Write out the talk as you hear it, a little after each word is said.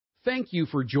Thank you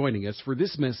for joining us for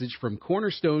this message from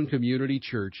Cornerstone Community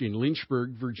Church in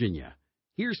Lynchburg, Virginia.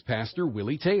 Here's Pastor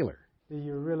Willie Taylor. Do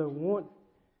you really want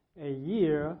a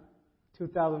year,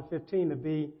 2015, to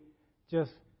be just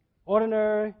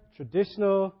ordinary,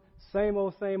 traditional, same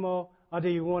old, or do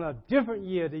you want a different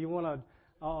year? Do you want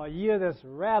a year that's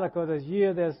radical, a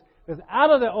year that's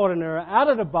out of the ordinary, out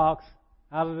of the box,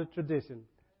 out of the tradition?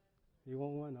 You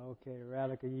want one? Okay,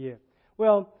 radical year.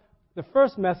 Well, the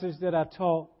first message that I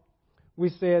taught, we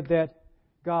said that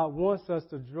God wants us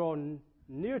to draw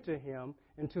near to Him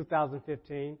in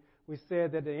 2015. We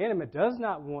said that the enemy does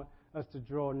not want us to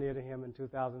draw near to Him in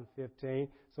 2015,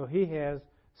 so he has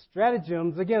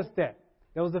stratagems against that.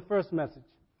 That was the first message.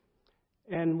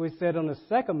 And we said on the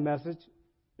second message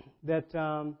that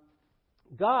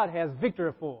God has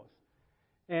victory for us.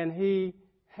 And He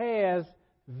has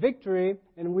victory,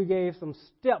 and we gave some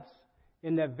steps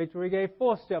in that victory. We gave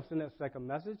 4 steps in that second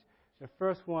message. The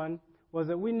first one was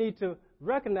that we need to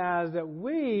recognize that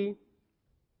we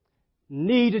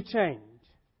need to change.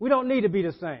 We don't need to be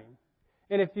the same.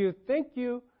 And if you think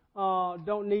you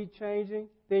don't need changing,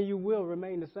 then you will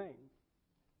remain the same.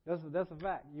 That's a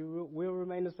fact. You will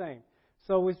remain the same.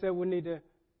 So we said we need to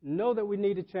know that we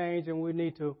need to change, and we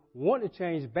need to want to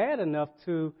change bad enough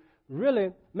to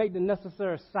really make the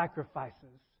necessary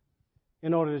sacrifices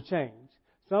in order to change.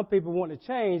 Some people want to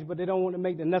change, but they don't want to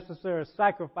make the necessary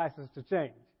sacrifices to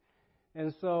change.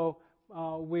 And so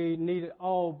we need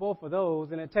both of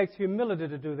those, and it takes humility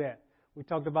to do that. We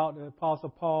talked about the Apostle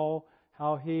Paul,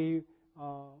 how he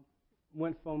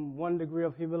went from one degree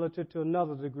of humility to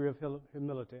another degree of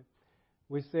humility.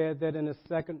 We said that in the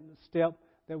second step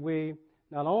that we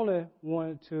not only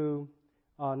wanted to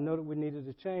know that we needed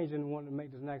to change and wanted to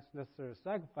make the necessary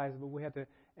sacrifice, but we had to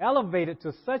elevate it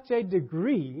to such a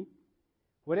degree,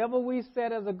 whatever we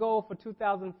set as a goal for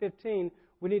 2015,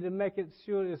 we need to make it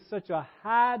sure it's such a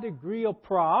high degree of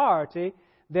priority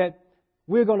that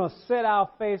we're going to set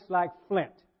our face like flint.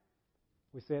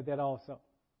 We said that also.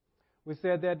 We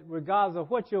said that regardless of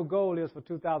what your goal is for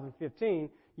 2015,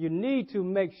 you need to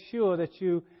make sure that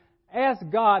you ask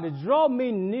God to draw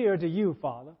me near to you,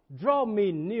 Father. Draw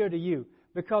me near to you.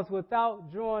 Because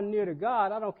without drawing near to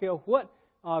God, I don't care what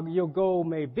your goal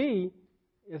may be,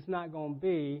 it's not going to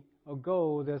be a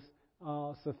goal that's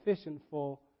sufficient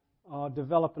for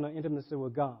developing an intimacy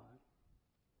with God.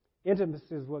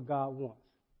 Intimacy is what God wants.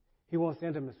 He wants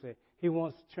intimacy. He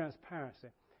wants transparency.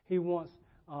 He wants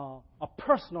a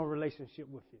personal relationship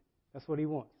with you. That's what He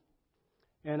wants.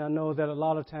 And I know that a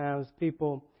lot of times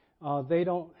people, they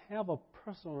don't have a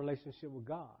personal relationship with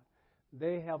God.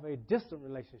 They have a distant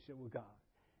relationship with God.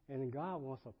 And God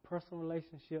wants a personal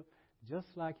relationship just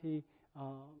like you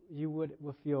would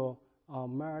with your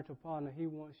marital partner. He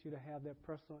wants you to have that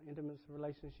personal, intimate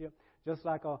relationship, just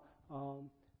like a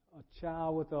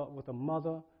child with a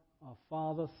mother, a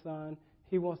father, son.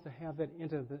 He wants to have that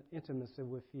intimacy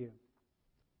with you.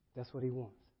 That's what He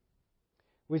wants.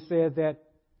 We said that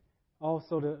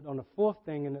also on the fourth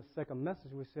thing in the second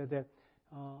message, we said that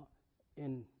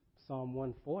in Psalm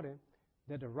 140,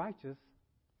 that the righteous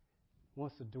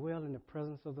wants to dwell in the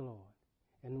presence of the Lord.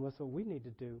 And that's what we need to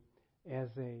do as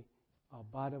a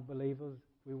body of believers.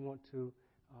 We want to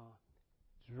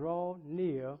draw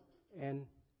near, and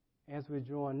as we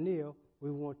draw near,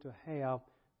 we want to have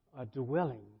a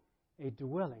dwelling in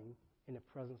the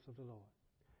presence of the Lord.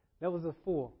 That was the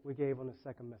 4 we gave on the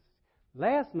second message.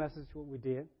 Last message, what we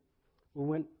did, we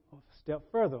went a step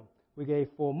further. We gave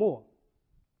 4 more.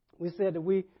 We said that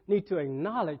we need to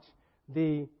acknowledge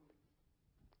the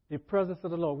presence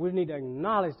of the Lord. We need to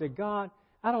acknowledge that God,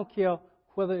 I don't care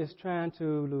whether it's trying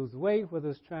to lose weight, whether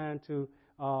it's trying to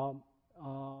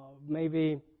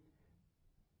maybe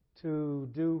to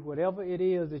do whatever it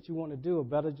is that you want to do, a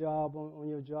better job on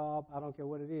your job, I don't care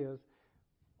what it is.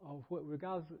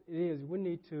 Regardless it is, we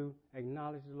need to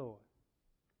acknowledge the Lord.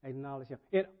 Acknowledge Him.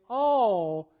 In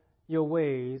all your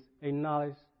ways,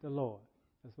 acknowledge the Lord.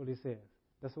 That's what He says.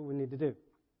 That's what we need to do.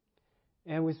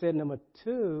 And we said number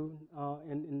 2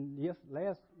 in the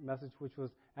last message, which was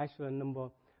actually number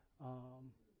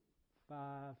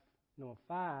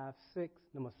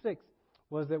 6,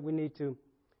 was that we need to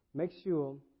make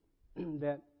sure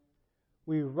that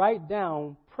we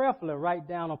prayerfully write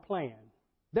down a plan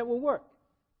that will work.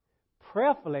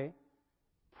 Prayerfully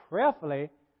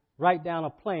write down a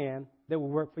plan that will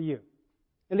work for you.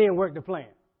 And then work the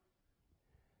plan.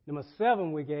 Number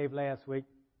 7 we gave last week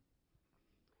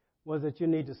was that you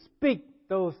need to speak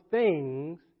those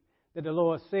things that the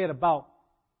Lord said about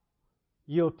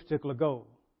your particular goal.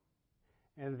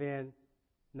 And then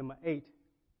number 8,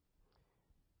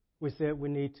 we said we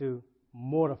need to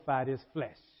mortify this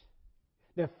flesh.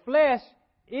 The flesh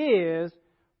is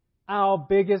our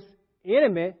biggest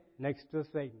enemy next to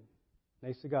Satan.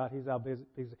 Next to God, he's our biggest.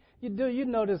 You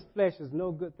know this flesh is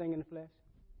no good thing in the flesh?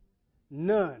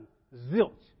 None.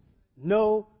 Zilch.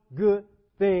 No good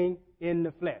thing in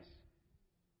the flesh.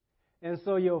 And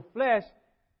so your flesh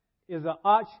is an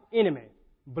arch enemy.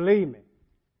 Believe me.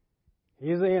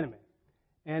 He's an enemy.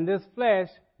 And this flesh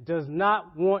does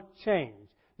not want change.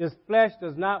 This flesh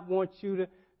does not want you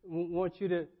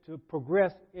to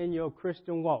progress in your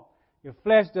Christian walk. Your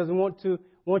flesh doesn't want you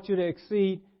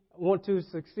to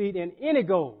succeed in any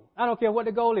goal. I don't care what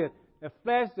the goal is. The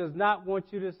flesh does not want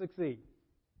you to succeed.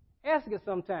 Ask it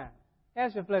sometime.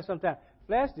 Ask your flesh sometime.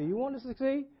 Flesh, do you want to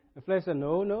succeed? The flesh says,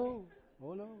 no.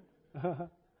 Oh, no.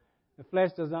 The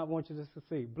flesh does not want you to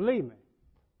succeed. Believe me.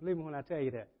 Believe me when I tell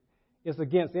you that. It's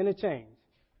against any change.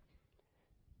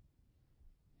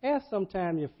 Ask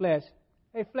sometime your flesh,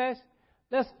 hey, flesh,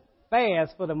 let's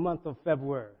fast for the month of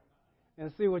February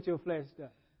and see what your flesh does.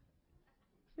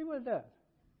 See what it does.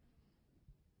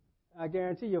 I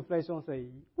guarantee your flesh won't say,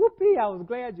 whoopee, I was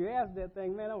glad you asked that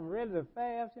thing, man. I'm ready to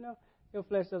fast, you know. Your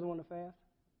flesh doesn't want to fast.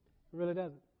 It really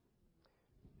doesn't.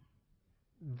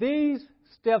 These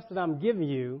steps that I'm giving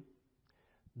you,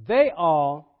 they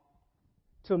are,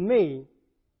 to me,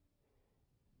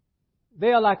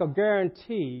 they are like a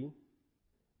guarantee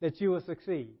that you will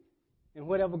succeed in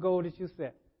whatever goal that you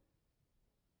set.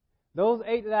 Those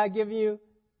 8 that I've given you,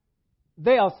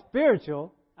 they are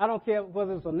spiritual. I don't care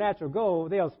whether it's a natural goal,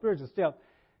 they are spiritual steps.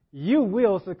 You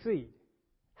will succeed.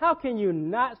 How can you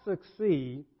not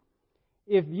succeed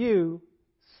if you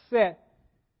set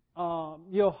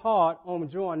your heart on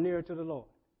drawing nearer to the Lord?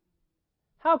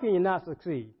 How can you not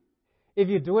succeed if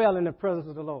you dwell in the presence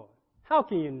of the Lord? How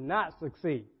can you not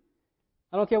succeed?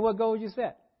 I don't care what goal you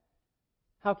set.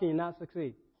 How can you not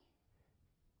succeed?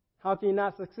 How can you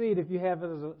not succeed if you have it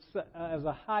as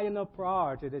a high enough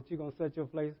priority that you're going to set your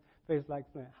face like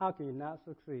flint? How can you not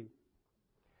succeed?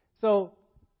 So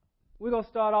we're going to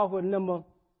start off with number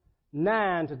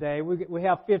 9 today. We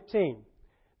have 15.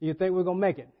 Do you think we're going to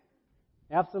make it?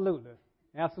 Absolutely.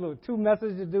 Absolutely. 2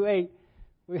 messages to do 8.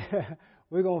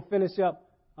 We're going to finish up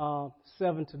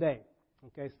 7 today.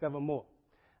 Okay, 7 more.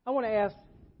 I want to ask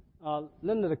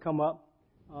Linda to come up.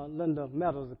 Linda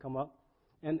Meadows to come up.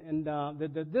 And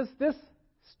this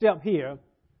step here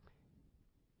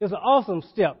is an awesome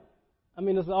step. I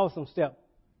mean, it's an awesome step.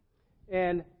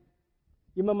 And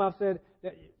you remember I said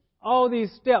that all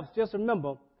these steps, just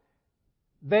remember,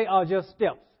 they are just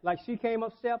steps. Like she came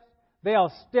up steps, they are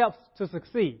steps to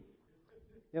succeed.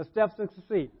 They're steps to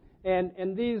succeed.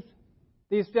 And these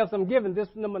steps I'm giving, this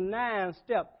number 9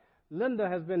 step, Linda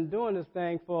has been doing this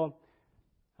thing for,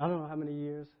 I don't know how many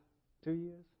years. 2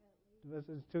 years? This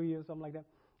is 2 years, something like that.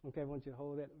 Okay, I want you to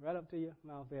hold that right up to your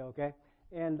mouth there, okay?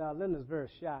 And Linda's very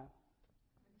shy.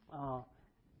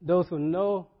 Those who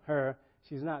know her,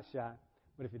 she's not shy.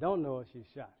 But if you don't know her, she's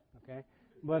shy, okay?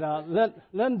 But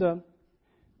Linda,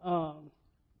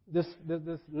 this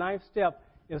 9th step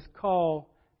is called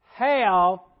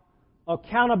have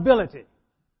accountability,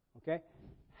 okay?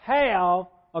 Have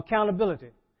accountability.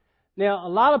 Now, a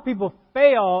lot of people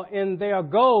fail in their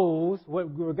goals,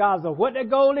 regardless of what their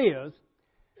goal is,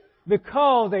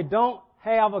 because they don't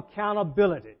have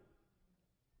accountability.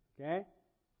 Okay?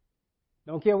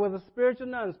 Don't care whether it's spiritual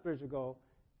or non-spiritual goal,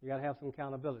 you got to have some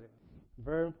accountability.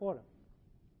 Very important.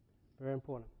 Very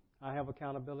important. I have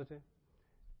accountability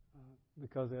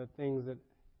because there are things that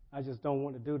I just don't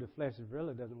want to do. The flesh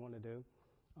really doesn't want to do.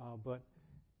 But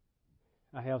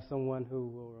I have someone who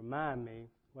will remind me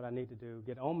what I need to do,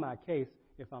 get on my case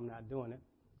if I'm not doing it.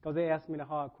 Because they ask me the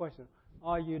hard question,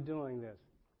 are you doing this?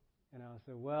 And I'll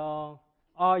say, well,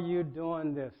 are you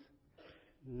doing this?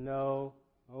 No.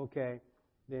 Okay.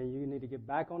 Then you need to get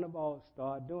back on the ball,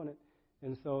 start doing it.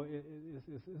 And so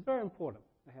it's very important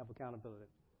to have accountability.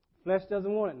 Flesh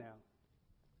doesn't want it now.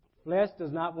 Flesh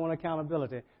does not want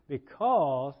accountability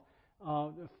because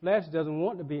the flesh doesn't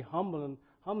want to be humbling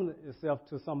itself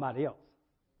to somebody else.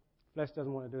 Flesh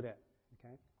doesn't want to do that.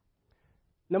 Okay.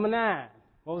 Number 9.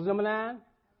 What was number 9?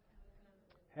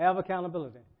 Have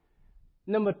accountability.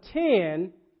 Number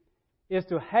 10 is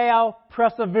to have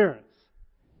perseverance.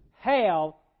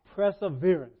 Have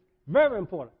perseverance. Very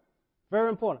important. Very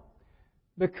important.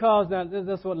 Because now,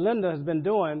 that's what Linda has been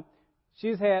doing.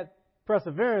 She's had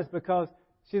perseverance because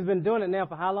she's been doing it now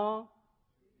for how long?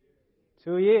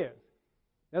 2 years.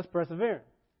 That's perseverance.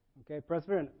 Okay,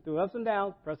 perseverance. Through ups and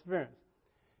downs, perseverance.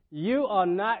 You are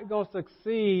not going to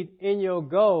succeed in your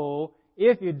goal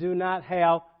if you do not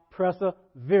have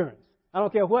perseverance. I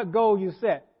don't care what goal you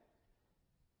set.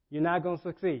 You're not going to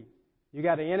succeed. You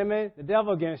got the enemy, the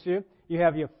devil against you. You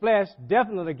have your flesh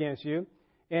definitely against you,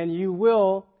 and you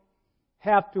will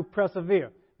have to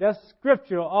persevere. That's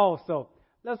scriptural also.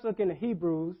 Let's look in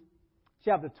Hebrews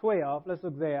chapter 12. Let's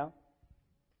look there.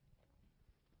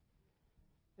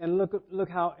 And look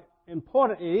how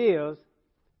important it is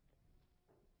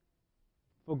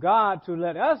for God to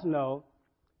let us know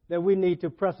that we need to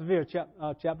persevere.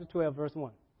 Chapter 12, verse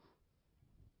 1.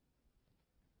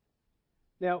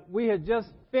 Now, we had just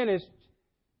finished,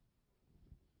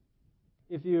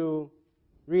 if you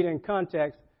read in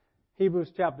context,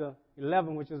 Hebrews chapter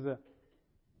 11, which is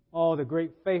all the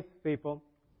great faith people.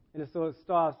 And so it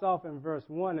starts off in verse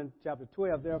 1 in chapter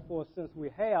 12. Therefore, since we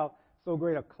have so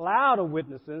great a cloud of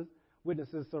witnesses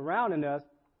surrounding us,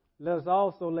 let us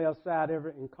also lay aside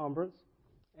every encumbrance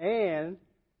and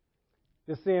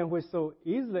the sin which so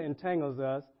easily entangles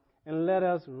us, and let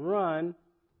us run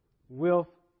with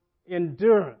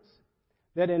endurance.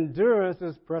 That endurance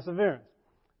is perseverance.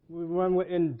 We run with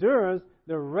endurance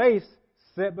the race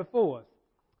set before us,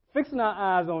 fixing our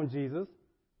eyes on Jesus,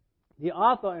 the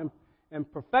author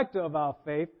and perfecter of our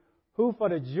faith, who for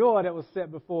the joy that was set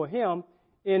before him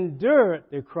endured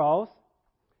the cross.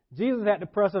 Jesus had to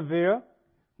persevere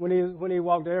when he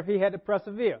walked the earth. He had to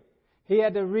persevere. He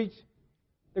had to reach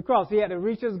the cross. He had to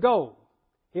reach his goal.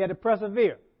 He had to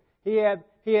persevere. He had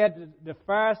the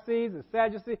Pharisees, the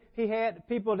Sadducees. He had the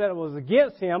people that was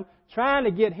against him, trying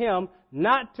to get him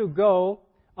not to go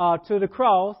to the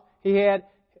cross. He had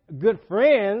good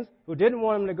friends who didn't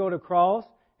want him to go to the cross,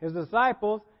 his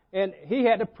disciples, and he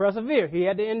had to persevere. He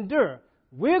had to endure.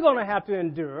 We're going to have to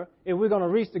endure if we're going to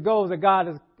reach the goals that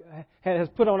God has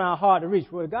put on our heart to reach.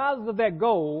 Regardless of that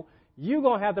goal, you're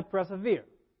going to have to persevere.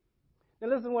 Now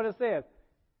listen to what it says.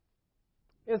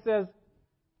 It says,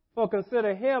 for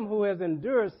consider him who has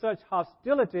endured such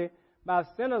hostility by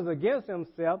sinners against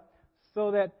himself,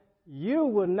 so that you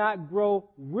will not grow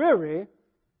weary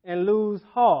and lose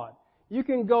heart. You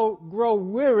can grow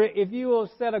weary if you will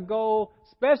set a goal,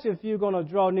 especially if you're going to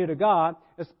draw near to God,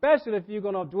 especially if you're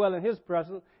going to dwell in his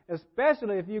presence,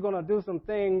 especially if you're going to do some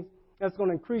things that's going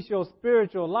to increase your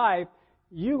spiritual life.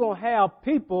 You're going to have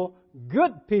people,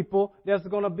 good people, that's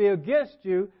going to be against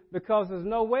you, because there's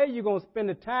no way you're going to spend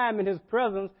the time in his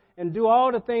presence and do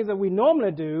all the things that we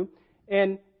normally do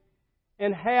and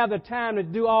have the time to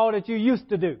do all that you used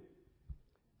to do.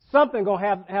 Something going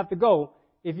to have to go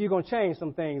if you're going to change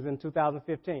some things in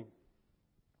 2015.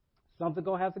 Something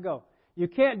going to have to go. You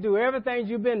can't do everything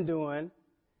you've been doing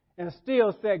and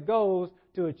still set goals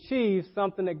to achieve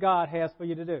something that God has for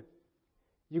you to do.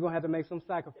 You're going to have to make some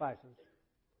sacrifices.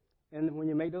 And when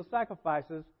you make those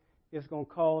sacrifices, it's going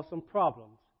to cause some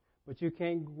problems. But you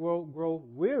can't grow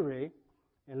weary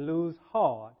and lose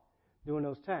heart during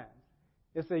those times.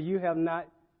 It says you have not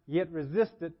yet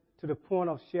resisted to the point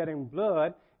of shedding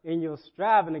blood in your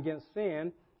striving against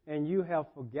sin, and you have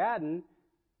forgotten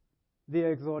the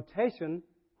exhortation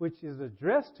which is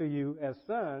addressed to you as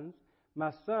sons.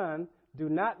 My son, do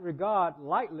not regard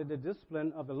lightly the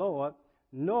discipline of the Lord,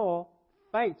 nor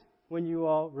faint when you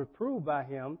are reproved by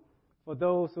him. For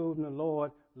those whom the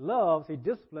Lord loves, he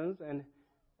disciplines. And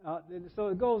so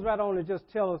it goes right on to just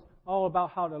tell us all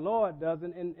about how the Lord does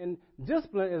it. And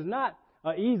discipline is not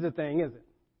an easy thing, is it?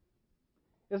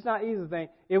 It's not an easy thing.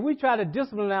 If we try to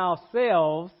discipline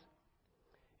ourselves,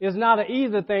 it's not an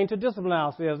easy thing to discipline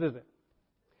ourselves, is it?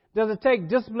 Does it take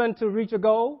discipline to reach a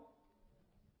goal?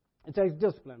 It takes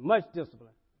discipline, much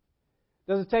discipline.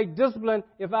 Does it take discipline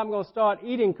if I'm going to start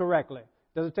eating correctly?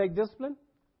 Does it take discipline?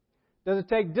 Does it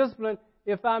take discipline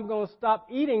if I'm going to stop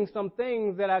eating some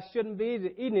things that I shouldn't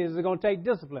be eating? Is it going to take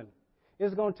discipline?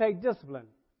 It's going to take discipline.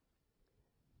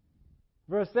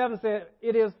 Verse 7 says,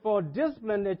 it is for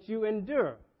discipline that you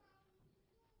endure.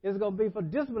 It's going to be for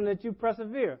discipline that you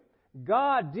persevere.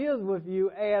 God deals with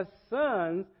you as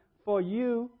sons for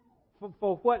you,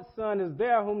 for what son is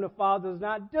there whom the Father does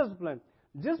not discipline.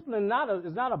 Discipline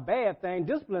is not a bad thing.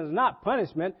 Discipline is not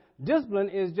punishment. Discipline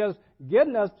is just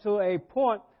getting us to a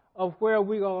point of where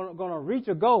we're going to reach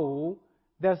a goal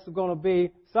that's going to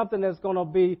be something that's going to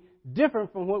be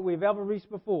different from what we've ever reached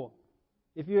before.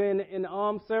 If you're in the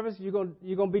armed service, you're going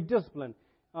to be disciplined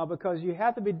because you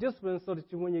have to be disciplined so that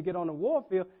when you get on the war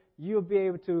field, you'll be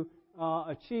able to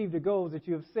achieve the goals that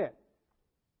you have set.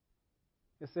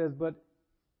 It says, but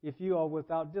if you are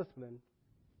without discipline,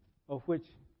 of which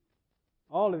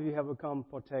all of you have become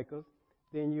partakers,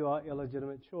 then you are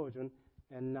illegitimate children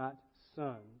and not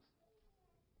sons.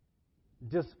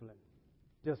 Discipline.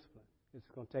 Discipline. It's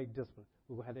going to take discipline.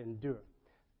 We're going to have to endure.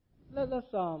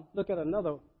 Let's look at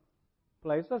another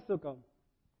place. Let's look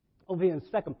over here in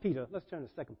 2 Peter. Let's turn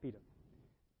to 2 Peter.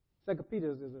 2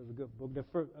 Peter is a good book.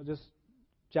 Just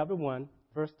chapter 1,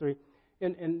 verse 3.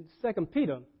 in 2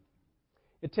 Peter,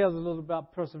 it tells us a little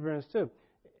about perseverance too.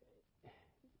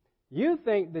 You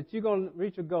think that you're going to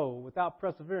reach a goal without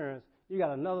perseverance, you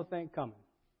got another thing coming.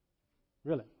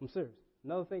 Really, I'm serious.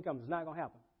 Another thing coming. It's not going to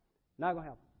happen. Not going to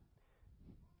happen.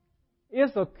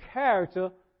 It's a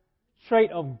character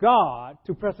trait of God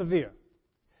to persevere.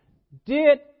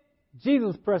 Did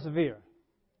Jesus persevere?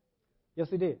 Yes,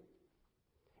 he did.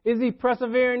 Is he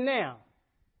persevering now?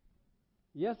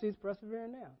 Yes, he's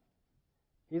persevering now.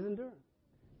 He's enduring.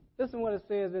 Listen to what it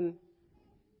says in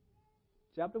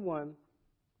chapter 1,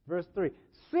 verse 3.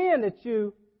 Seeing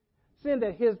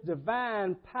that his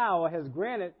divine power has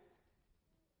granted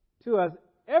to us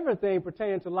everything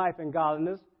pertaining to life and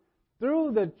godliness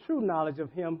through the true knowledge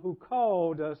of him who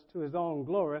called us to his own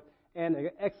glory and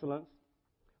excellence.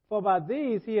 For by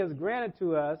these he has granted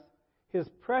to us his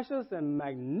precious and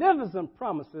magnificent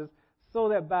promises, so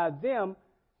that by them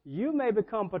you may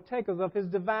become partakers of his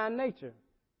divine nature.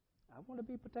 I want to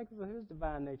be partakers of his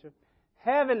divine nature,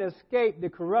 having escaped the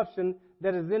corruption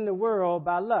that is in the world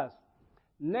by lust.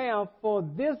 Now, for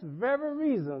this very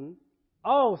reason,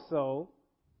 also,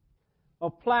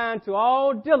 applying to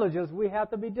all diligence, we have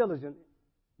to be diligent.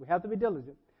 We have to be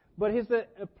diligent. But he said,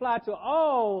 apply to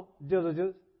all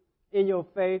diligence in your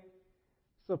faith,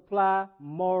 supply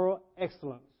moral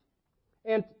excellence.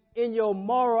 And in your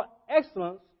moral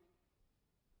excellence,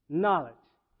 knowledge.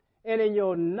 And in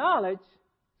your knowledge,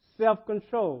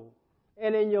 self-control.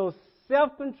 And in your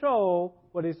self-control,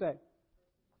 what did he say?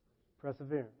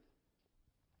 Perseverance.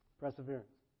 Perseverance.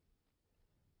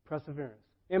 Perseverance.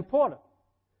 Important.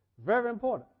 Very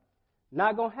important.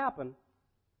 Not going to happen.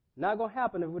 Not going to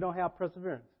happen if we don't have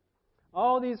perseverance.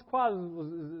 All these qualities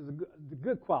is the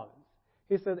good qualities.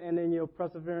 He said, and in your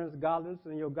perseverance, godliness,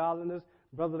 and in your godliness,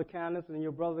 brotherly kindness, and in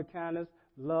your brotherly kindness,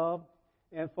 love.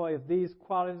 And for if these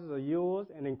qualities are yours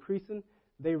and increasing,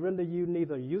 they render you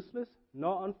neither useless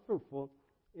nor unfruitful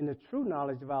in the true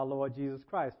knowledge of our Lord Jesus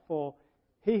Christ. For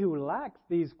he who lacks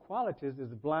these qualities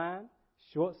is blind,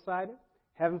 short-sighted,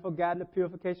 having forgotten the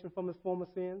purification from his former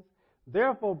sins.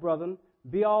 Therefore, brethren,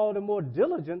 be all the more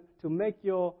diligent to make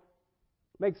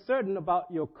certain about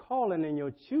your calling and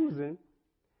your choosing.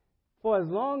 For as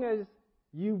long as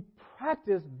you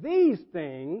practice these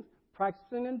things,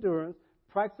 practicing endurance,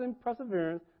 practicing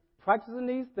perseverance, practicing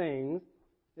these things,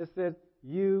 it says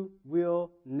you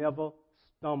will never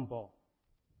stumble.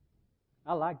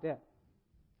 I like that.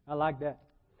 I like that.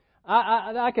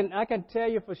 I can tell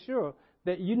you for sure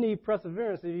that you need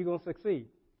perseverance if you're going to succeed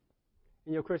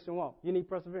in your Christian walk. You need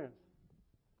perseverance.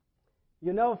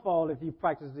 You never fall if you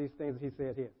practice these things that he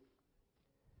said here.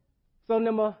 So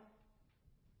number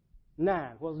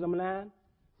 9. What was number 9?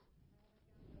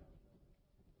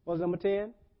 What was number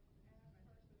 10?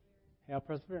 Have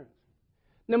perseverance.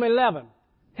 Number 11.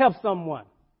 Help someone.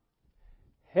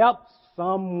 Help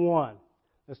someone.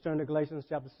 Let's turn to Galatians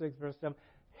chapter 6, verse 7.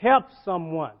 Help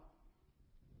someone.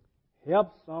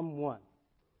 Help someone.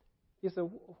 You say,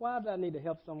 why do I need to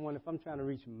help someone if I'm trying to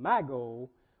reach my goal?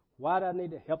 Why do I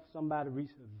need to help somebody reach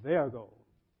their goal?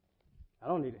 I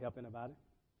don't need to help anybody.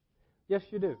 Yes,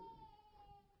 you do.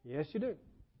 Yes, you do.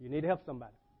 You need to help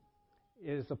somebody.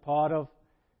 It is a part of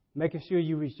making sure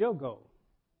you reach your goal.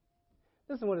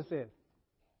 Listen to what it says.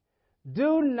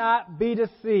 Do not be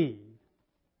deceived.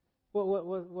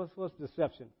 What's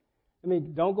deception? I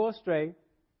mean, don't go astray.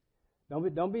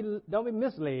 Don't be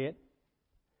misled.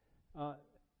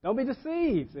 Don't be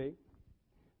deceived, see?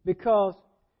 Because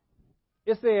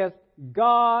it says,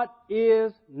 God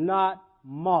is not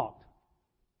mocked.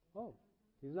 Oh,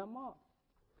 he's not mocked.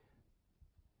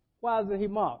 Why isn't he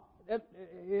mocked?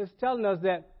 It's telling us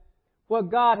that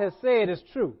what God has said is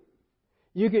true.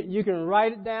 You can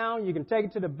write it down. You can take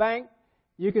it to the bank.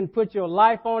 You can put your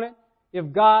life on it.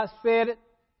 If God said it,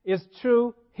 it's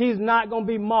true. He's not going to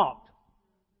be mocked.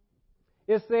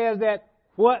 It says that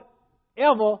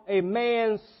whatever a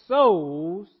man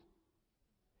sows,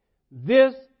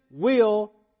 this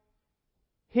will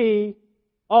he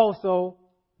also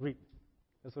reap.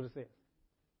 That's what it says.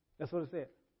 That's what it says.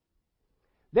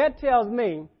 That tells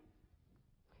me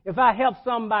if I help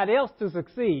somebody else to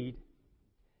succeed,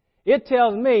 it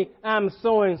tells me I'm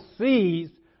sowing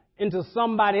seeds into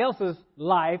somebody else's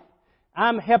life.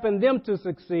 I'm helping them to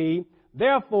succeed.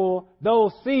 Therefore,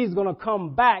 those seeds are going to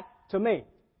come back to me.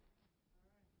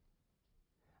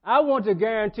 I want to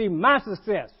guarantee my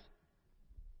success.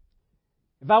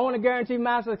 If I want to guarantee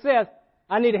my success,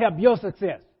 I need to help your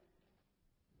success.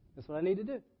 That's what I need to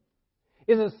do.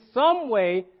 Is there some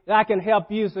way that I can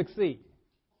help you succeed?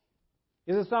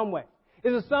 Is there some way?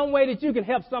 Is there some way that you can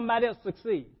help somebody else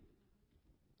succeed?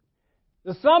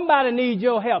 Does somebody need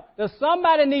your help? Does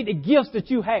somebody need the gifts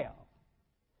that you have?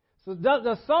 So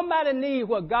does somebody need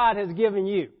what God has given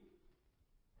you?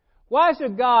 Why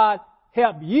should God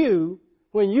help you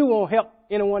when you won't help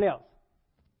anyone else?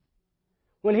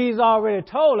 When He's already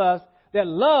told us that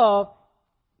love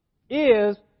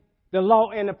is the law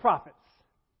and the prophets.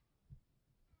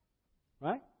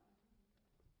 Right?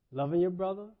 Loving your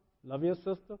brother, loving your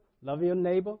sister, loving your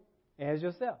neighbor as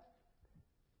yourself.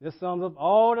 This sums up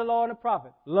all the law and the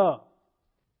prophets. Love.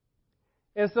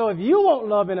 And so if you won't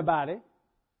love anybody,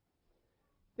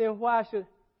 then why should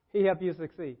He help you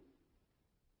succeed?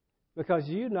 Because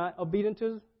you're not obedient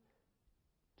to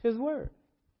His word.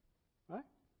 Right?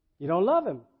 You don't love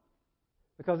Him.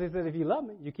 Because He said, if you love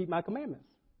me, you keep my commandments.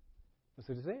 That's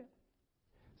what He said.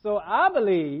 So I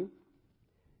believe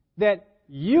that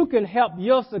you can help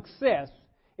your success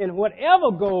in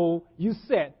whatever goal you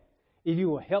set if you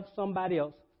will help somebody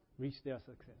else reach their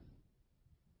success.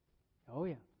 Oh,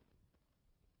 yeah.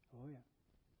 Oh,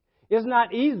 yeah. It's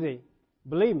not easy,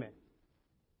 believe me.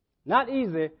 Not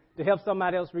easy to help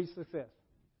somebody else reach success.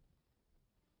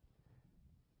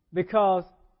 Because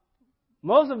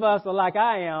most of us are like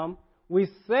I am. We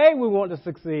say we want to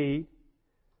succeed,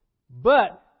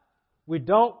 but we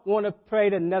don't want to pay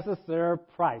the necessary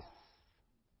price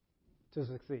to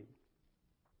succeed.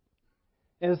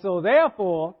 And so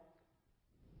therefore,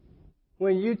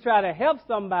 when you try to help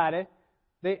somebody,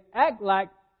 they act like,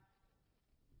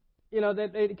 they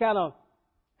kind of,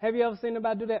 have you ever seen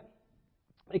anybody do that?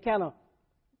 They kind of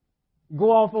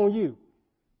go off on you.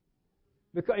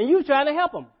 And you're trying to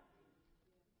help them.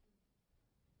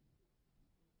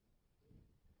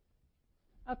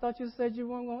 I thought you said you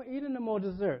weren't going to eat any more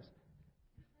desserts.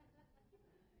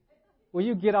 Will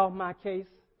you get off my case?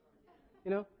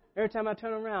 Every time I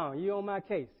turn around, you're on my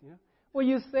case. Well,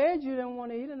 you said you didn't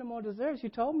want to eat any more desserts. You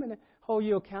told me to hold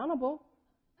you accountable.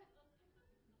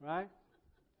 Right?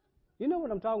 You know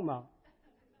what I'm talking about.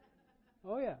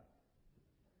 Oh, yeah.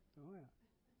 Oh, yeah.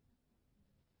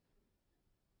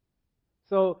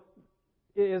 So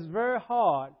it is very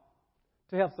hard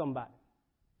to help somebody.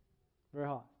 Very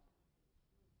hard.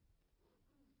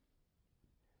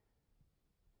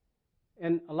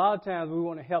 And a lot of times we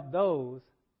want to help those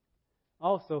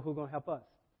also who are going to help us.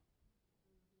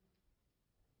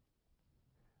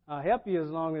 I'll help you as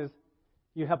long as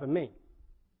you're helping me.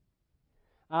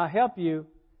 I'll help you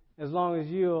as long as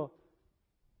you're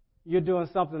doing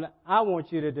something that I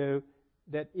want you to do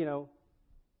that,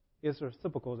 is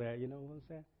reciprocal there, you know what I'm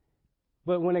saying?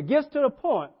 But when it gets to the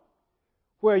point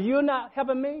where you're not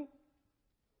helping me,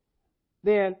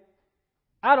 then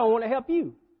I don't want to help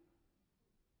you.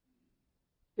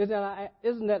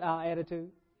 Isn't that our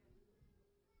attitude?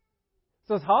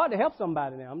 So it's hard to help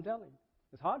somebody now, I'm telling you.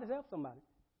 It's hard to help somebody.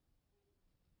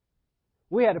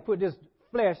 We had to put this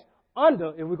flesh under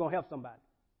if we're going to help somebody.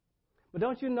 But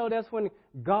don't you know that's when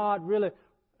God really,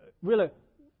 really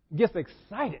gets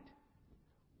excited?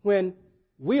 When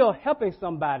we are helping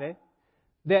somebody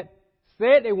that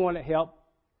said they want to help,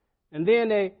 and then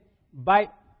they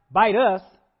bite us,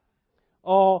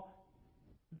 or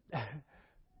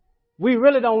we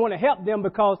really don't want to help them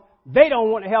because they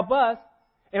don't want to help us,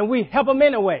 and we help them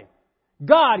anyway.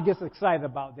 God gets excited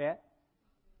about that.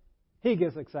 He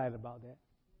gets excited about that.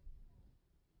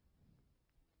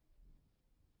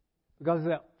 Because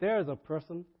there is a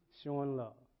person showing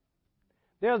love.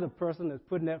 There's a person that's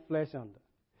putting that flesh under.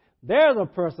 There's a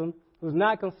person who's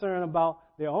not concerned about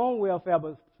their own welfare,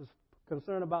 but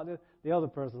concerned about the other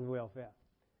person's welfare.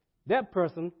 That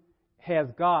person has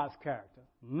God's character.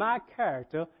 My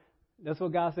character, that's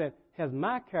what God said, has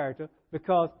my character,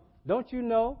 because don't you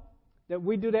know that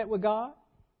we do that with God?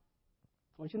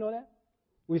 Don't you know that?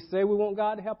 We say we want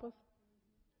God to help us.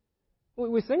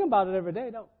 We sing about it every day,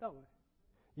 don't we?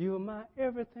 You are my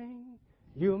everything.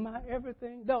 You are my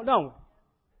everything. Don't we?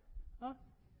 Huh?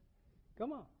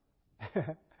 Come on.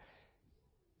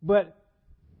 But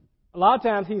a lot of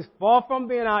times He's far from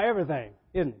being our everything,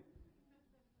 isn't He?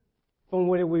 From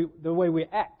the way we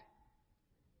act.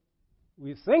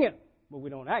 We sing it, but we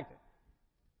don't act it.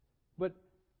 But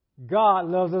God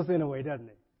loves us anyway, doesn't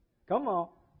He? Come on.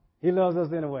 He loves us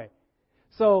anyway.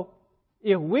 So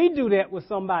if we do that with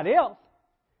somebody else,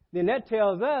 then that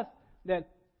tells us that,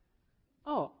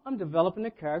 oh, I'm developing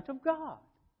the character of God.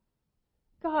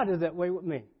 God is that way with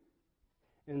me.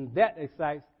 And that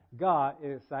excites God,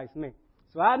 it excites me.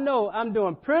 So I know I'm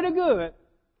doing pretty good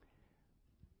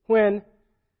when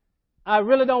I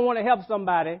really don't want to help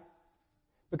somebody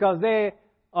because they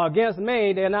are against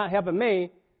me, they're not helping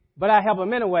me, but I help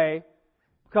them anyway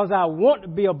because I want to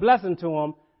be a blessing to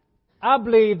them. I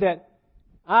believe that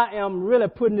I am really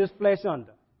putting this flesh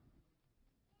under.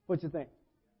 What you think?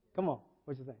 Come on,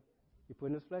 what you think? You're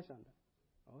putting this flesh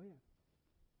under. Oh, yeah.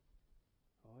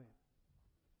 Oh,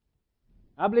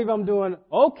 yeah. I believe I'm doing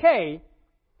okay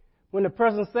when the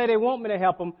person say they want me to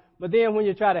help them, but then when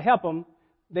you try to help them,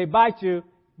 they bite you,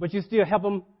 but you still help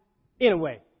them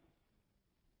anyway.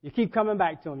 You keep coming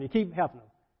back to them. You keep helping them.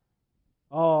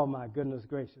 Oh, my goodness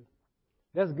gracious.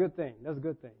 That's a good thing. That's a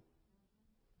good thing.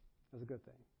 That's a good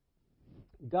thing.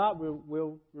 God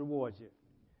will reward you.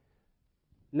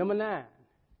 Number 9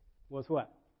 was what?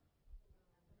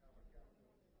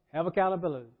 Have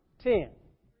accountability. 10.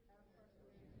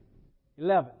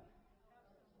 11.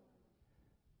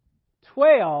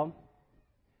 12.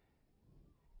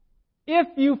 If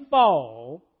you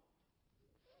fall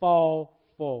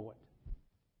forward.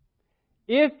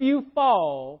 If you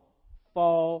fall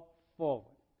forward.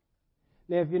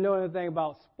 Now, if you know anything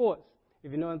about sports,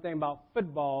 if you know anything about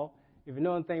football, if you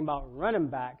know anything about running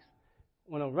backs,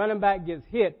 when a running back gets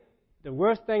hit, the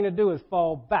worst thing to do is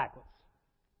fall backwards.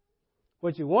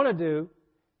 What you want to do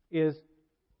is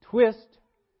twist,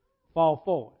 fall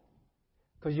forward,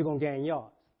 because you're going to gain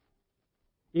yards.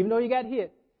 Even though you got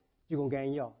hit, you're going to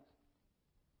gain yards,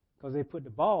 because they put the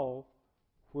ball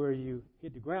where you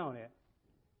hit the ground at,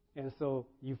 and so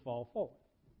you fall forward.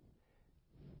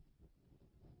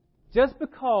 Just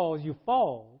because you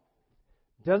fall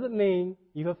doesn't mean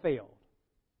you have failed.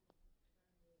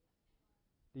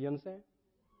 Do you understand?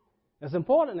 That's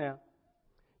important now.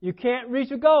 You can't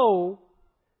reach a goal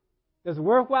that's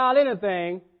worthwhile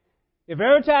anything if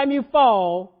every time you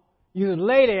fall, you just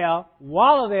lay there,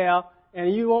 wallow there,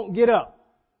 and you won't get up.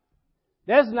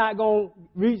 That's not going to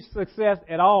reach success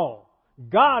at all.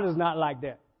 God is not like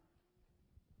that.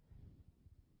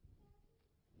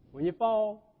 When you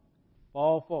fall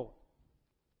forward.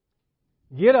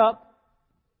 Get up.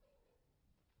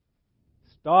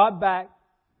 Start back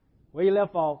where you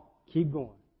left off. Keep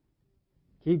going.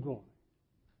 Keep going.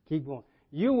 Keep going.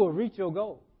 You will reach your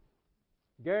goal.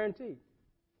 Guaranteed.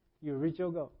 You'll reach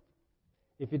your goal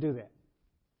if you do that.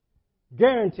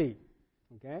 Guaranteed.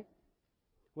 Okay?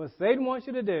 What Satan wants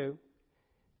you to do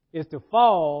is to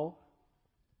fall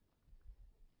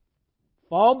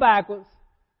backwards,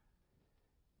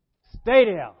 stay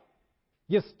there,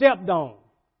 get stepped on,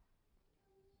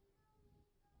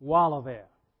 wallow there.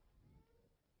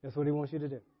 That's what he wants you to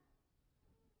do.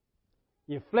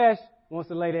 Your flesh wants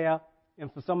to lay there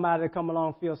and for somebody to come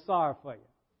along and feel sorry for you.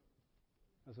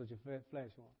 That's what your flesh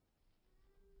wants.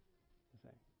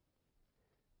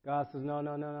 God says,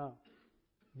 no.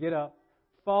 Get up.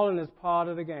 Falling is part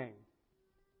of the game.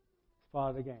 It's part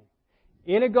of the game.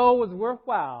 Any goal is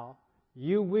worthwhile,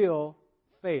 you will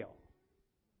fail.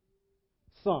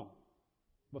 Some.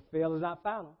 But fail is not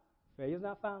final. Failure is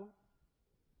not final.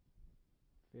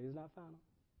 Failure is not final.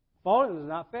 Falling is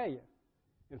not failure.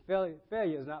 And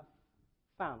failure is not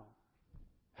final.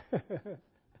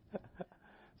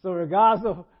 So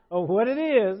regardless of what it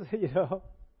is,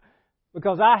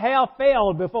 because I have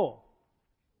failed before,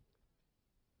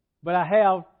 but I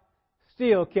have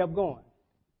still kept going.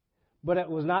 But it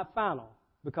was not final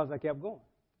because I kept going.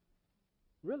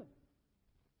 Really.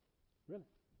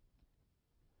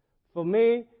 For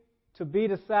me to be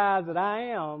the size that I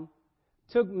am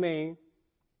took me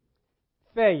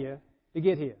failure to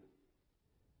get here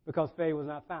because failure was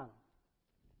not final.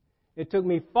 It took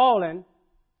me falling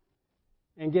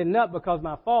and getting up because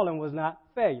my falling was not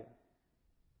failure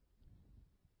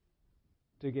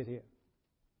to get here.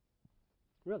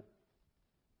 Really.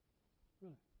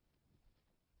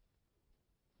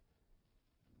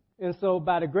 And so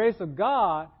by the grace of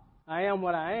God, I am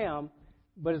what I am,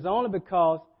 but it's only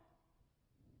because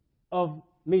of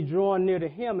me drawing near to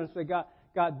Him and say,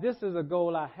 God, this is a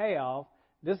goal I have.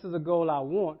 This is a goal I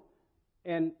want.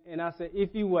 And I said,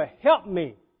 if you will help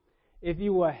me,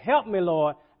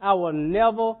 Lord, I will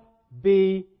never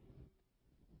be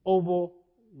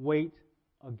overweight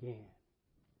again.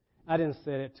 I didn't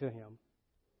say that to him.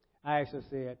 I actually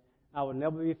said, I will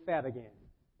never be fat again.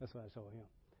 That's what I told him.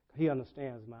 He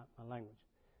understands my language.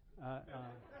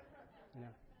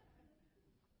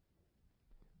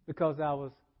 Because I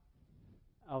was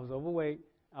overweight.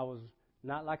 I was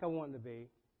not like I wanted to be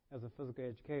as a physical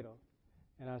educator.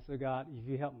 And I said, God, if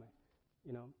you help me,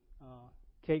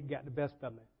 Kate got the best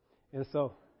of me. And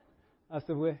so I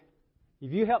said, well,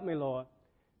 if you help me, Lord,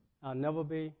 I'll never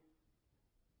be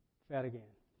fat again.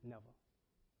 Never.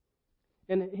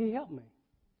 And He helped me.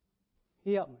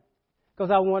 He helped me.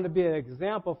 Because I wanted to be an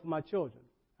example for my children.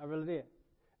 I really did.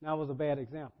 And I was a bad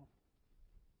example.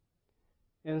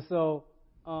 And so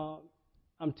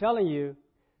I'm telling you,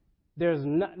 there's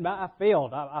not. I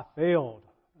failed. I failed.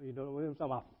 You know what I'm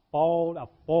talking about? I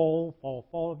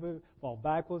fall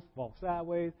backwards, fall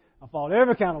sideways. I fall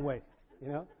every kind of way,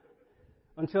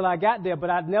 until I got there, but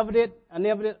I never did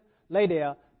lay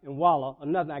there and wallow or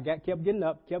nothing. I kept getting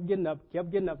up, kept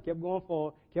going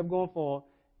forward,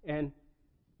 and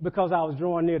because I was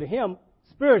drawing near to Him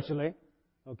spiritually,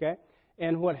 okay?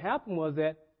 And what happened was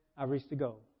that I reached the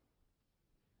goal.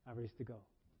 Okay?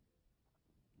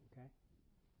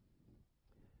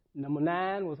 Number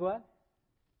 9 was what?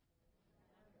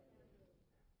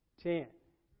 10.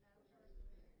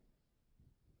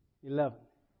 11.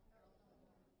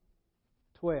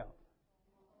 12.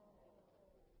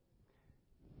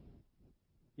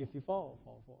 If you fall.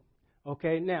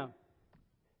 Okay, now,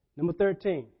 number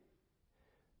 13.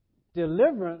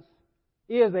 Deliverance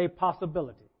is a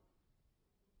possibility.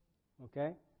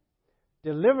 Okay?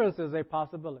 Deliverance is a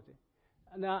possibility.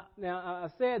 Now I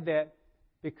said that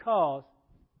because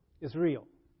it's real.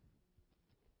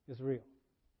 It's real.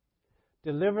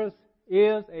 Deliverance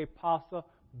is a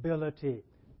possibility.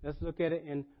 Let's look at it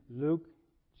in Luke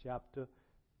chapter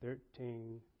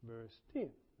 13, verse 10.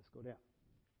 Let's go down.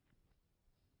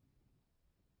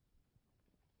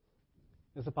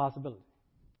 It's a possibility.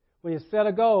 When you set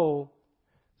a goal,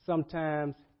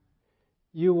 sometimes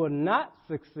you will not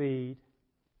succeed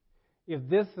if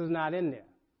this is not in there.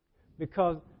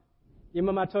 Because, you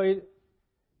remember I told you,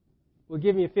 we're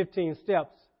giving you 15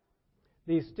 steps.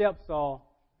 These steps are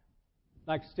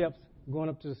like steps going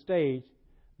up to the stage.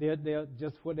 They're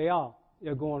just what they are.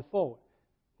 They're going forward,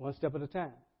 one step at a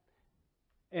time.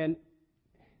 And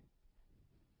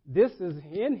this is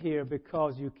in here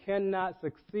because you cannot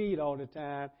succeed all the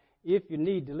time if you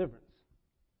need deliverance.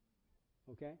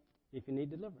 Okay? If you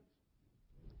need deliverance.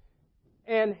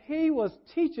 And he was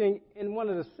teaching in one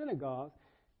of the synagogues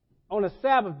on a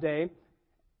Sabbath day,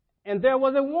 and there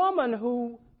was a woman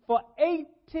who for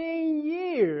 18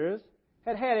 years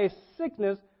had had a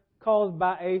sickness caused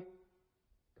by a,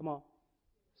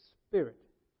 spirit.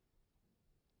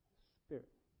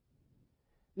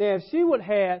 Now,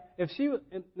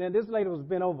 now this lady was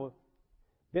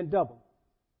bent double,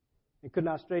 and could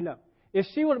not straighten up. If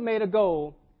she would have made a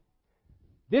goal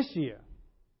this year,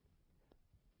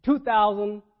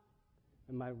 2000,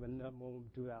 it might have been more than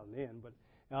 2010, but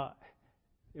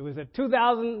it was at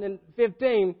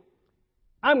 2015,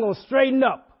 I'm going to straighten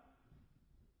up.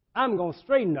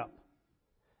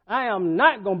 I am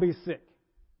not going to be sick.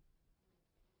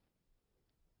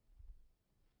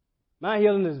 My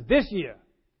healing is this year.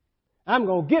 I'm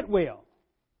going to get well.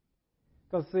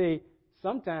 Because, see,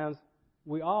 sometimes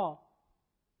we are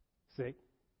sick.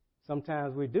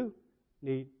 Sometimes we do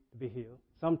need to be healed.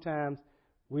 Sometimes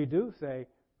we do say,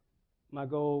 my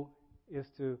goal is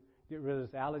to get rid of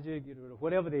this allergy, get rid of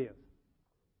whatever it is.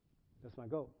 That's my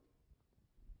goal.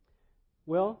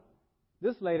 Well,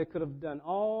 this lady could have done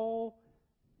all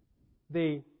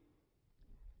the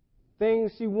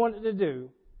things she wanted to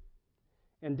do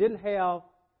and didn't have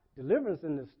deliverance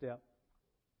in this step.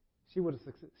 She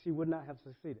would not have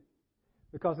succeeded,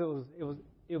 because it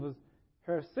was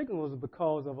her sickness was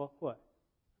because of a what?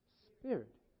 Spirit.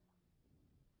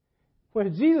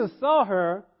 When Jesus saw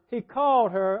her, he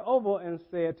called her over and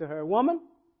said to her, "Woman,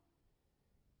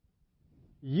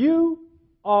 you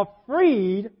are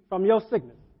freed from your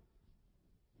sickness."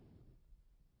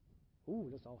 Ooh,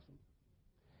 that's awesome.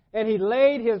 And he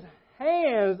laid his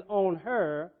hands on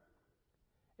her,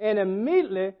 and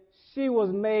immediately she was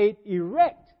made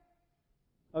erect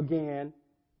again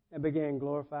and began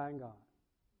glorifying God.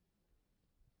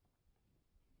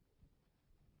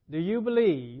 Do you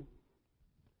believe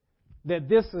that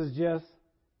this is just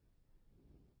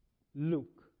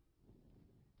Luke?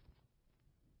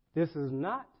 This is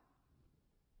not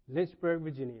Lynchburg,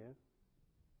 Virginia.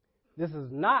 This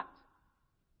is not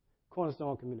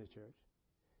Cornerstone Community Church.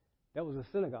 That was a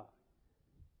synagogue.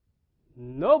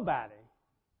 Nobody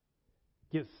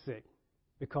gets sick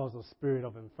because of spirit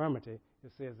of infirmity,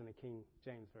 it says in the King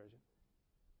James Version.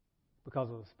 Because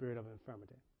of the spirit of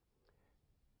infirmity.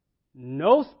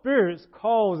 No spirits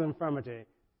cause infirmity,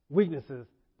 weaknesses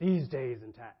these days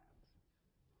and times.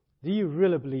 Do you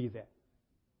really believe that?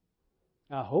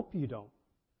 I hope you don't.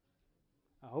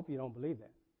 I hope you don't believe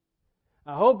that.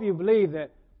 I hope you believe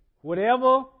that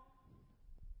whatever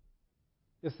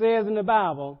it says in the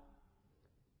Bible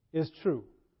is true.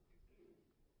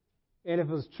 And if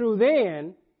it was true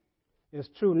then, it's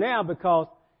true now, because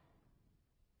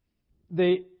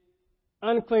the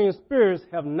unclean spirits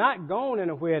have not gone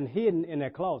anywhere and hidden in their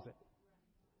closet.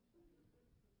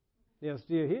 They're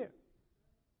still here.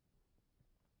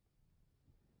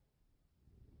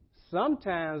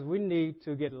 Sometimes we need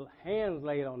to get hands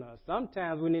laid on us.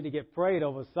 Sometimes we need to get prayed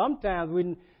over. Sometimes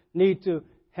we need to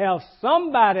have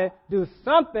somebody do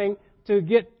something to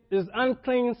get this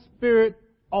unclean spirit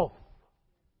off.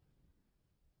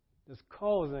 that's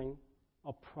causing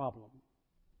a problem.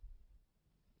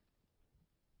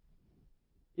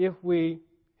 If we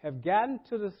have gotten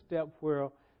to the step where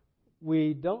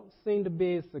we don't seem to be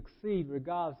able to succeed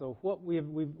regardless of what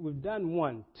we've done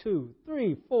 1, 2,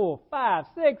 3, 4, 5,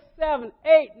 6, 7,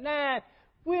 8, 9,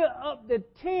 we're up to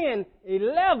 10,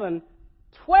 11,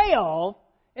 12,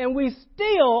 and we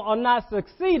still are not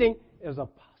succeeding, there's a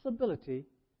possibility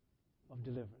of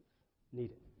deliverance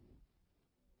needed.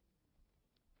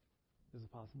 There's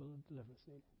a possibility of deliverance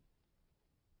needed.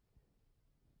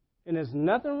 And there's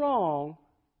nothing wrong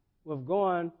with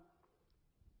going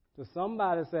to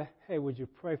somebody and say, hey, would you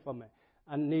pray for me?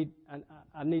 I need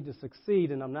to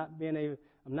succeed, and I'm not getting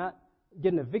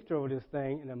a victory over this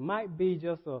thing, and it might be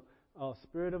just a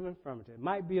spirit of infirmity. It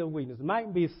might be a weakness. It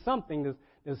might be something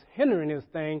that's hindering this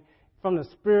thing from the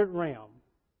spirit realm.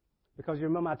 Because you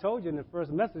remember I told you in the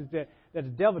first message that the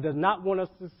devil does not want us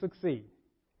to succeed.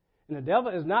 And the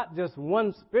devil is not just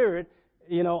one spirit,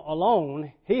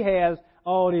 alone. He has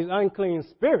all these unclean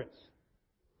spirits.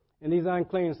 And these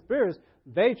unclean spirits,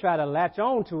 they try to latch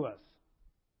on to us.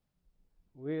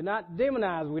 We're not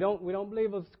demonized. We don't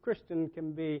believe a Christian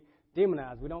can be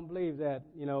demonized. We don't believe that,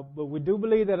 but we do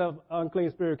believe that an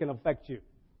unclean spirit can affect you.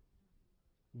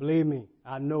 Believe me,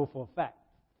 I know for a fact.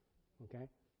 Okay?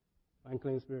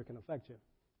 Unclean spirit can affect you.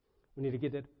 We need to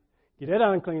get that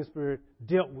unclean spirit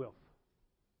dealt with.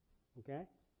 Okay?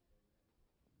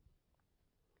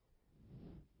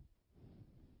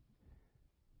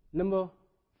 Number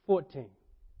 14.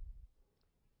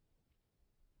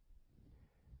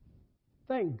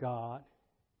 Thank God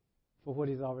for what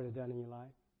He's already done in your life.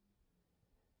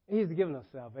 He's given us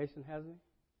salvation, hasn't He?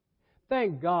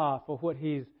 Thank God for what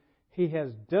He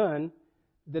has done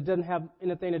that doesn't have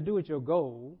anything to do with your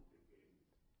goal,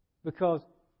 because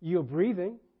you're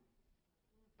breathing.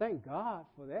 Thank God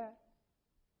for that.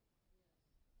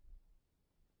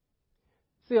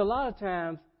 See, a lot of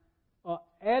times, an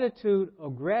attitude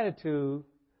of gratitude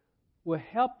will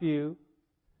help you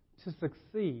to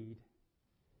succeed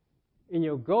in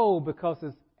your goal, because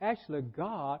it's actually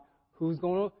God who's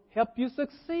going to help you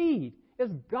succeed.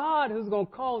 It's God who's going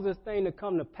to cause this thing to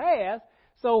come to pass.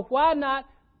 So why not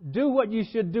do what you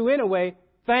should do anyway?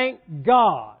 Thank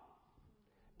God.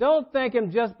 Don't thank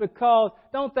Him just because.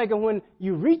 Don't thank Him when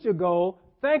you reach your goal.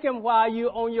 Thank Him while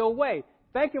you're on your way.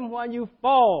 Thank Him when you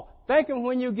fall. Thank Him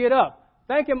when you get up.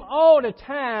 Thank Him all the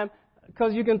time,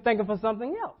 because you can thank Him for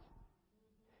something else.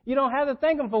 You don't have to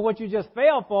thank Him for what you just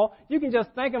failed for. You can just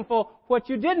thank Him for what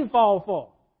you didn't fall for.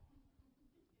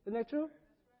 Isn't that true?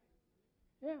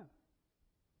 Yeah.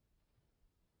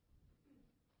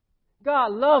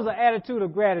 God loves an attitude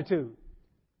of gratitude.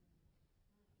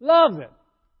 Loves it.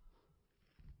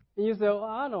 And you say, well,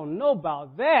 I don't know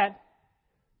about that.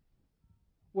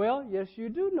 Well, yes, you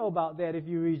do know about that if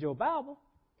you read your Bible.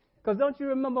 Because don't you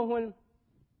remember when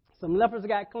some lepers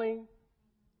got clean?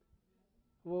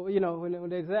 Well, when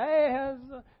they say, hey,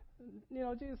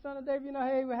 Jesus, son of David,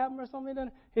 hey, we have mercy on me.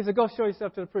 He said, go show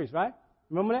yourself to the priest, right?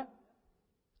 Remember that?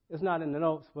 It's not in the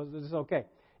notes, but it's okay.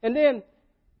 And then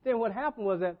what happened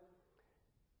was that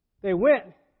they went,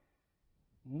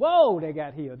 whoa, they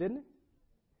got healed, didn't it?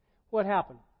 What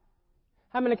happened?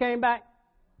 How many came back?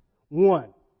 1.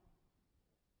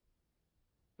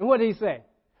 And what did he say?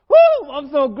 Woo!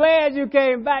 I'm so glad you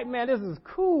came back, man. This is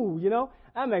cool,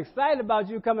 I'm excited about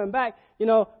you coming back,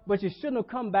 but you shouldn't have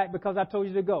come back because I told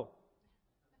you to go.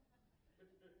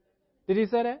 Did he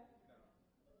say that?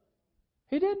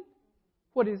 He didn't?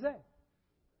 What did he say?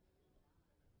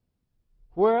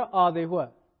 Where are they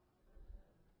what?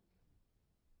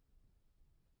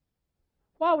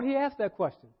 Why would he ask that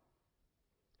question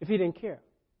if he didn't care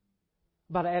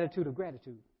about an attitude of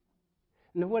gratitude?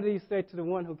 And then what did he say to the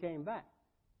one who came back?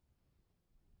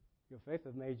 Your faith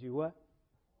has made you what?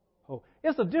 Whole.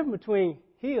 It's a difference between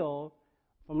healed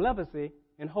from leprosy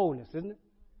and wholeness, isn't it?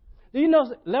 Do you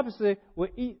know leprosy will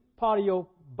eat part of your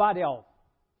body off?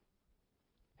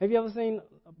 Have you ever seen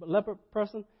a leper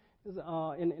person in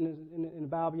the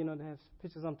Bible? They have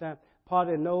pictures sometimes. Part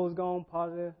of their nose gone,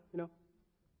 part of their,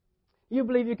 You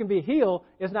believe you can be healed.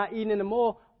 It's not eating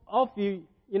anymore off you.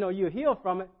 You're healed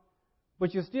from it,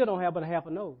 but you still don't have but half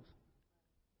a nose.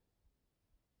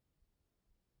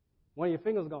 One of your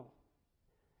fingers gone.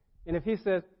 And if he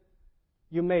says,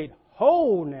 you're made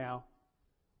whole now,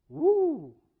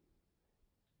 woo!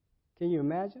 Can you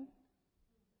imagine?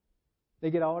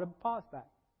 They get all the parts back.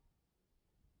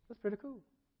 That's pretty cool.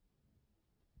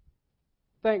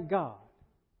 Thank God.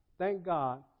 Thank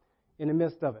God in the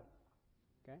midst of it.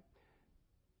 Okay?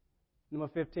 Number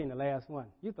 15, the last one.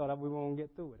 You thought we were going to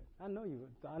get through with it. I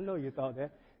know you thought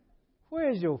that. Where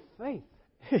is your faith?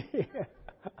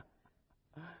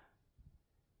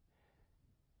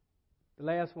 the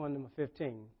last one, number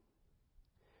 15.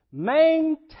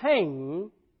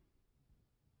 Maintain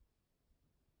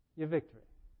your victory.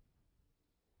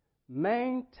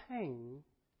 Maintain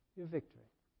your victory.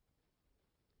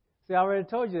 See, I already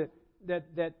told you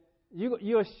that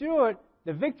you're assured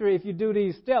the victory if you do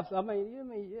these steps.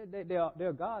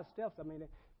 They're God's steps.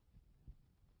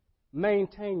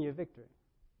 Maintain your victory.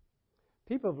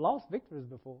 People have lost victories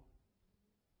before.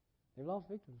 They've lost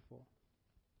victories before.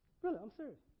 Really, I'm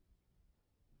serious.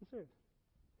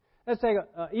 Let's take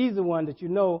an easy one that you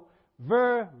know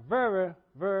very, very,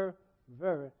 very,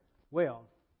 very well.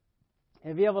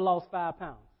 Have you ever lost 5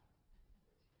 pounds?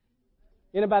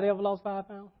 Anybody ever lost 5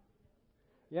 pounds?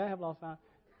 Yeah, I have lost 5.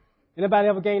 Anybody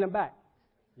ever gained them back?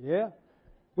 Yeah.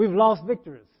 We've lost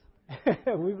victories.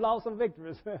 We've lost some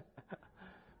victories.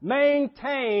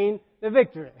 Maintain the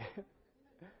victory.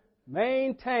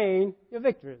 Maintain your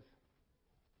victories.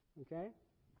 Okay?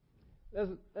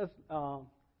 Let's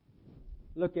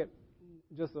look at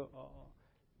just a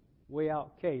way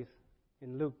out case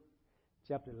in Luke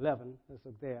chapter 11. Let's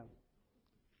look there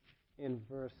in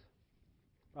verse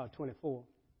 24.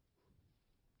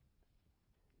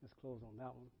 Let's close on that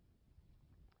one.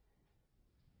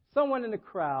 Someone in the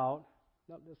crowd.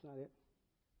 No, that's not it.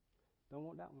 Don't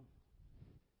want that one.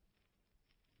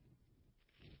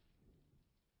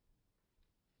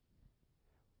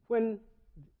 When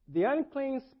the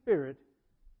unclean spirit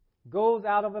goes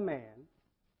out of a man,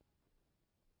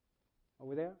 are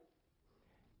we there?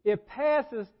 It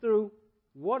passes through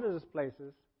waterless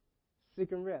places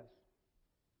seeking rest.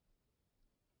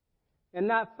 And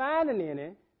not finding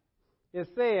any, it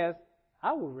says,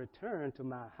 I will return to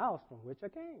my house from which I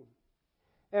came.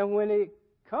 And when it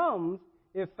comes,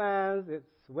 it finds it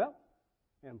swept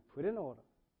and put in order.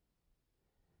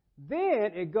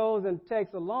 Then it goes and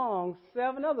takes along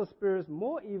 7 other spirits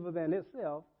more evil than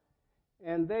itself,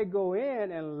 and they go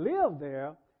in and live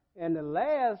there, and the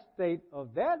last state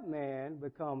of that man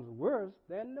becomes worse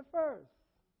than the first.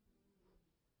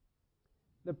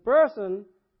 The person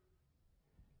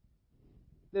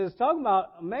that is talking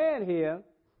about, a man here,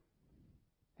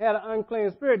 had an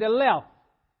unclean spirit that left.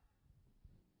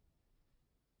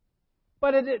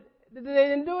 But they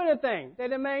didn't do anything. They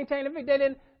didn't maintain the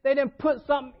victory. They didn't put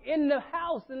something in the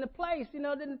house, in the place.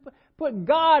 Didn't put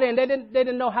God in. They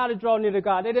didn't know how to draw near to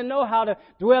God. They didn't know how to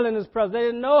dwell in His presence. They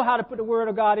didn't know how to put the Word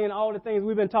of God in, all the things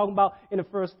we've been talking about in the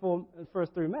first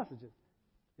 3 messages.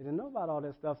 They didn't know about all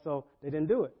that stuff, so they didn't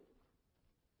do it.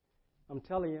 I'm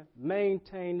telling you,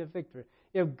 maintain the victory.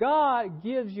 If God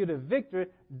gives you the victory,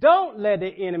 don't let the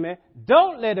enemy,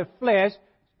 don't let the flesh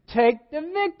take the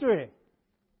victory.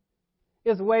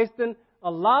 It's wasting a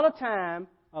lot of time,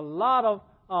 a lot of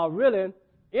really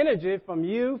energy from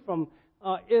you.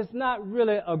 It's not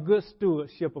really a good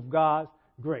stewardship of God's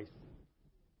grace.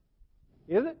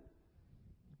 Is it?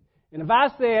 And if I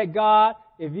said, God,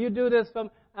 if you do this for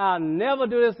me, I'll never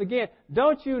do this again.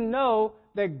 Don't you know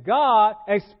that God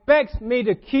expects me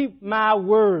to keep my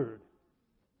word?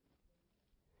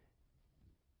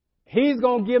 He's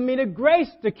going to give me the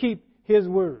grace to keep His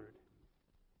word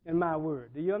and my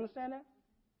word. Do you understand that?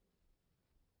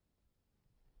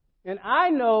 And I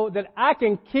know that I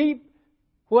can keep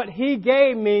what He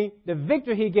gave me, the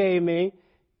victory He gave me,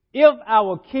 if I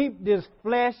will keep this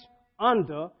flesh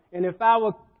under, and if I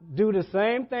will do the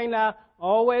same thing that I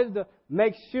always do,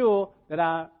 make sure that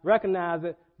I recognize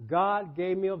that God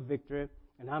gave me a victory,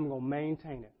 and I'm going to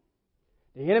maintain it.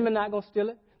 The enemy not going to steal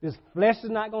it. This flesh is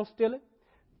not going to steal it.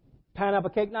 Pineapple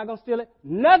cake not going to steal it.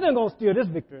 Nothing going to steal this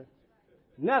victory.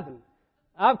 Nothing.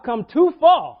 I've come too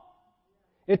far.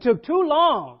 It took too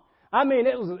long.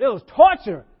 It was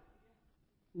torture.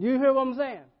 You hear what I'm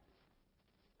saying?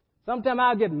 Sometimes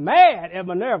I'll get mad at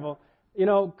Minerva,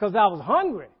 because I was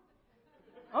hungry.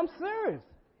 I'm serious.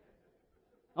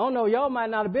 I don't know, y'all might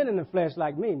not have been in the flesh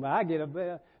like me, but I get up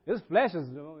there. This flesh is,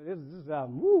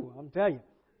 I'm telling you.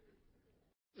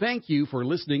 Thank you for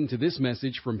listening to this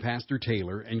message from Pastor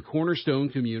Taylor and Cornerstone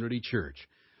Community Church.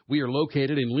 We are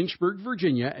located in Lynchburg,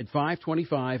 Virginia at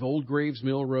 525 Old Graves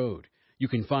Mill Road. You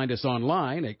can find us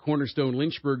online at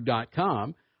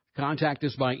cornerstonelynchburg.com, contact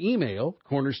us by email,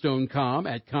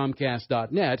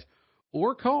 cornerstonecom@comcast.net,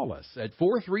 or call us at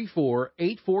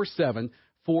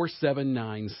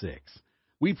 434-847-4796.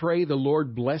 We pray the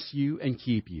Lord bless you and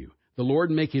keep you. The Lord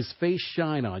make His face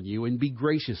shine on you and be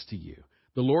gracious to you.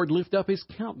 The Lord lift up His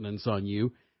countenance on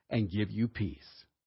you and give you peace.